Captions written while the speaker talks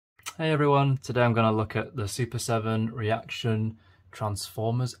Hey everyone, today I'm going to look at the Super7 ReAction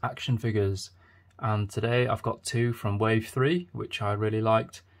Transformers action figures, and today I've got two from Wave 3 which I really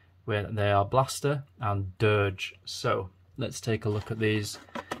liked, where they are Blaster and Dirge. So let's take a look at these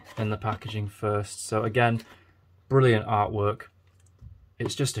in the packaging first. So again, brilliant artwork.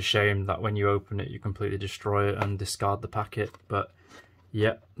 It's just a shame that when you open it you completely destroy it and discard the packet, but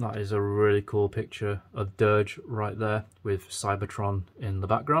yeah, that is a really cool picture of Dirge right there with Cybertron in the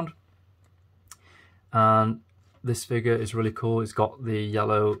background. And this figure is really cool. It's got the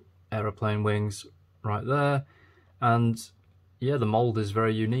yellow aeroplane wings right there, and yeah, the mold is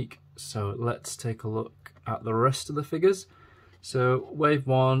very unique. So let's take a look at the rest of the figures. So Wave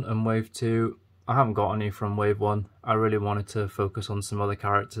 1 and Wave 2, I haven't got any from Wave 1. I really wanted to focus on some other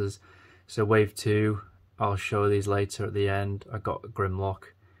characters. So Wave 2, I'll show these later at the end. I got Grimlock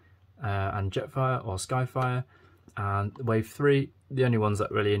and Jetfire or Skyfire. And Wave 3, the only ones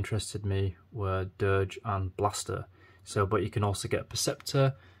that really interested me were Dirge and Blaster. So, but you can also get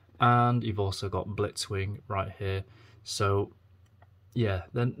Perceptor, and you've also got Blitzwing right here. So yeah,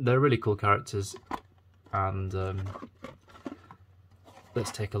 they're really cool characters. And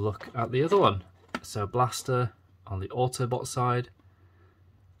let's take a look at the other one. So Blaster on the Autobot side.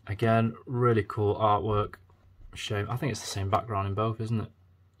 Again, really cool artwork. Shame, I think it's the same background in both, isn't it?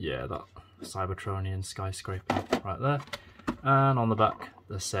 Yeah, that Cybertronian skyscraper right there. And on the back,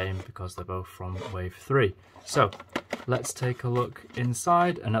 the same, because they're both from Wave 3. So let's take a look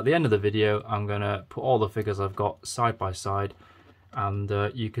inside, and at the end of the video I'm going to put all the figures I've got side by side, and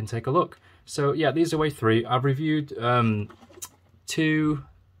you can take a look. So yeah, these are Wave 3. I've reviewed 2,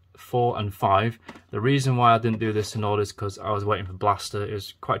 4 and 5. The reason why I didn't do this in order is because I was waiting for Blaster. It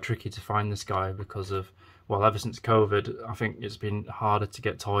was quite tricky to find this guy because of, well, ever since COVID, I think it's been harder to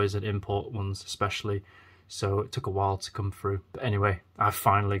get toys and import ones especially. So it took a while to come through. But anyway, I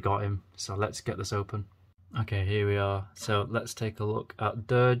finally got him. So let's get this open. Okay, here we are. So let's take a look at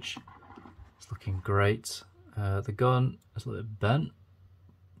Dirge. It's looking great. The gun is a little bit bent.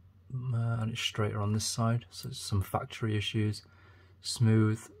 And it's straighter on this side. So it's some factory issues.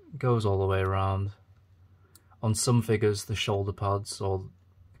 Smooth. Goes all the way around. On some figures, the shoulder pads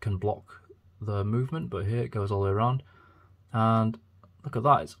can block the movement, but here it goes all the way around. And look at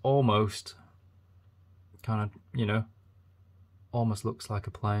that, it's almost kind of, you know, almost looks like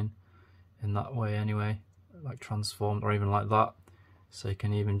a plane in that way anyway, like transformed or even like that. So you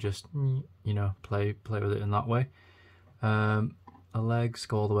can even just, you know, play with it in that way. The legs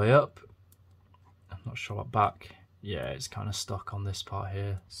go all the way up. I'm not sure what back. Yeah, it's kind of stuck on this part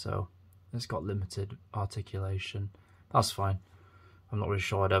here, so it's got limited articulation. That's fine. I'm not really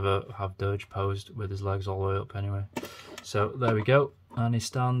sure I'd ever have Dirge posed with his legs all the way up anyway. So there we go, and he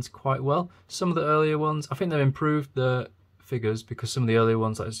stands quite well. Some of the earlier ones, I think they've improved the figures, because some of the earlier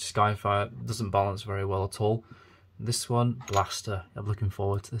ones, like Skyfire, doesn't balance very well at all. This one, Blaster, I'm looking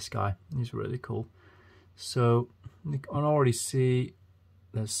forward to this guy. He's really cool. So I can already see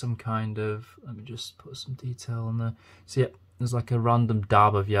there's some kind of, let me just put some detail on there. So yeah, there's like a random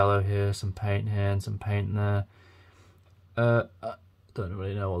dab of yellow here, some paint here and some paint there. I don't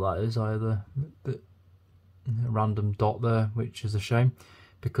really know what that is either, but a random dot there, which is a shame,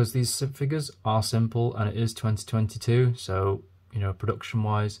 because these figures are simple and it is 2022, so, you know, production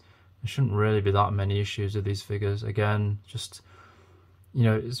wise there shouldn't really be that many issues with these figures. Again, just, you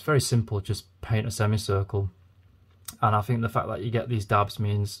know, it's very simple, just paint a semicircle. And I think the fact that you get these dabs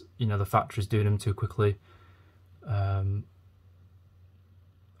means, you know, the factory's doing them too quickly, at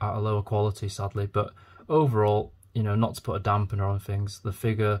a lower quality sadly. But overall, you know, not to put a dampener on things, the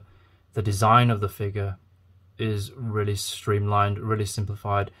figure, the design of the figure is really streamlined, really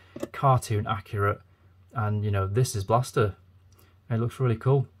simplified, cartoon accurate, and you know, this is Blaster. It looks really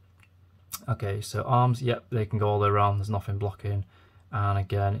cool. Okay, so arms, yep, they can go all the way around, there's nothing blocking, and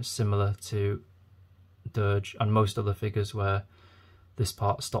again, it's similar to Dirge and most other figures where this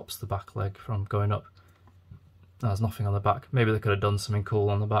part stops the back leg from going up. There's nothing on the back. Maybe they could have done something cool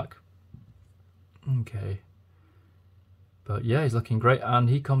on the back. Okay. But yeah, he's looking great, and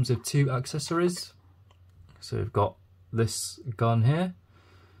he comes with 2 accessories. So we've got this gun here.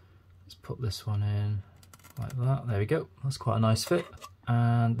 Let's put this one in like that. There we go. That's quite a nice fit.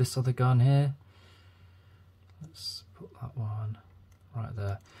 And this other gun here. Let's put that one right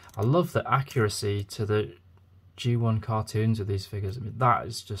there. I love the accuracy to the G1 cartoons of these figures. I mean, that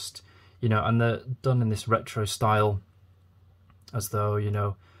is just, you know, and they're done in this retro style, as though, you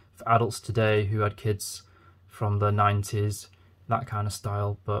know, for adults today who had kids from the 90s, that kind of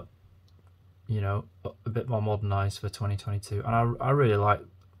style, but, you know, a bit more modernized for 2022. And I really like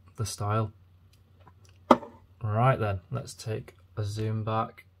the style. Right then, let's take a zoom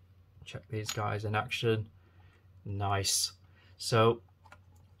back check these guys in action. Nice. So,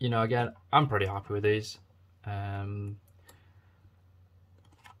 you know, again, I'm pretty happy with these. And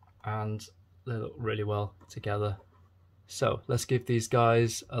they look really well together. So let's give these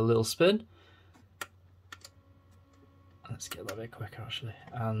guys a little spin. Let's get that a bit quicker actually.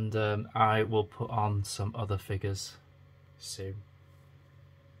 And I will put on some other figures soon.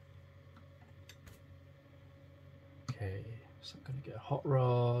 Okay, so I'm going to get a Hot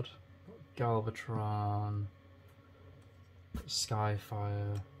Rod, Galvatron,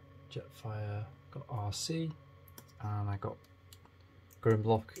 Skyfire, Jetfire, got RC, and I got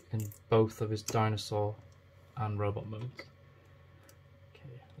Grimlock in both of his dinosaur and robot modes.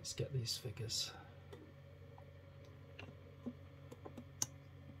 Okay, let's get these figures.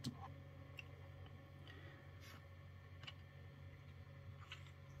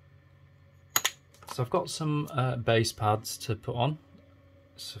 So I've got some base pads to put on,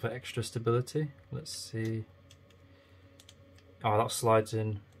 so for extra stability. Let's see. Oh, that slides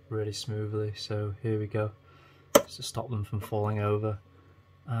in really smoothly, so here we go. Just to stop them from falling over.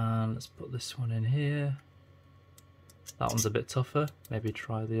 And let's put this one in here. That one's a bit tougher. Maybe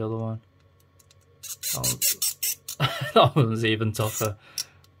try the other one. That one's even tougher,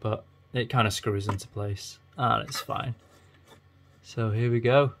 but it kind of screws into place and it's fine. So here we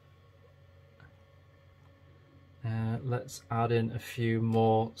go. Let's add in a few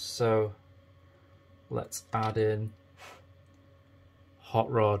more. So let's add in Hot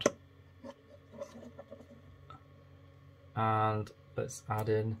Rod, and let's add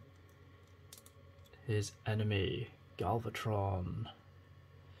in his enemy Galvatron.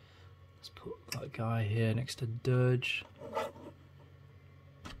 Let's put that guy here next to Dirge,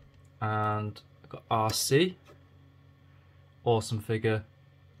 and I've got RC, awesome figure,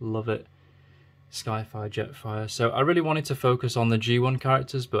 love it. Skyfire, Jetfire. So I really wanted to focus on the G1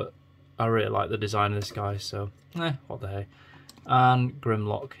 characters, but I really like the design of this guy, so what the hey. And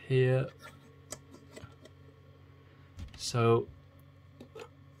Grimlock here. So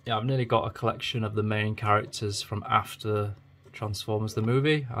yeah, I've nearly got a collection of the main characters from after Transformers the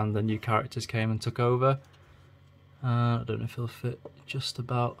movie, and the new characters came and took over. I don't know if it'll fit just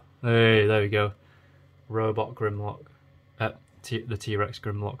about. Hey, there we go. Robot Grimlock. The T-Rex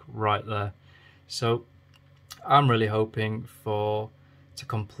Grimlock right there. So I'm really hoping to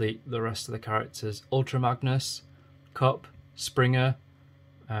complete the rest of the characters. Ultra Magnus, Kup, Springer.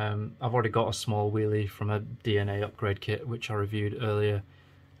 I've already got a small wheelie from a DNA upgrade kit which I reviewed earlier,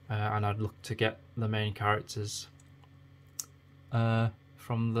 and I'd look to get the main characters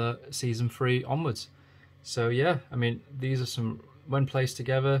from the season 3 onwards. So yeah, I mean, these are some, when placed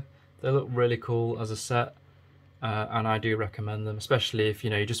together, they look really cool as a set. And I do recommend them, especially if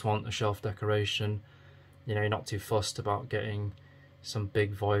you just want a shelf decoration. You're not too fussed about getting some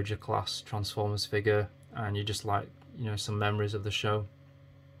big Voyager class Transformers figure, and you just like some memories of the show.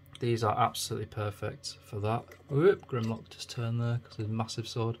 These are absolutely perfect for that. Whoop, Grimlock just turned there because of his massive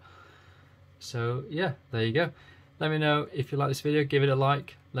sword. So yeah, there you go. Let me know if you like this video, give it a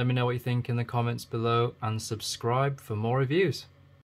like. Let me know what you think in the comments below, and subscribe for more reviews.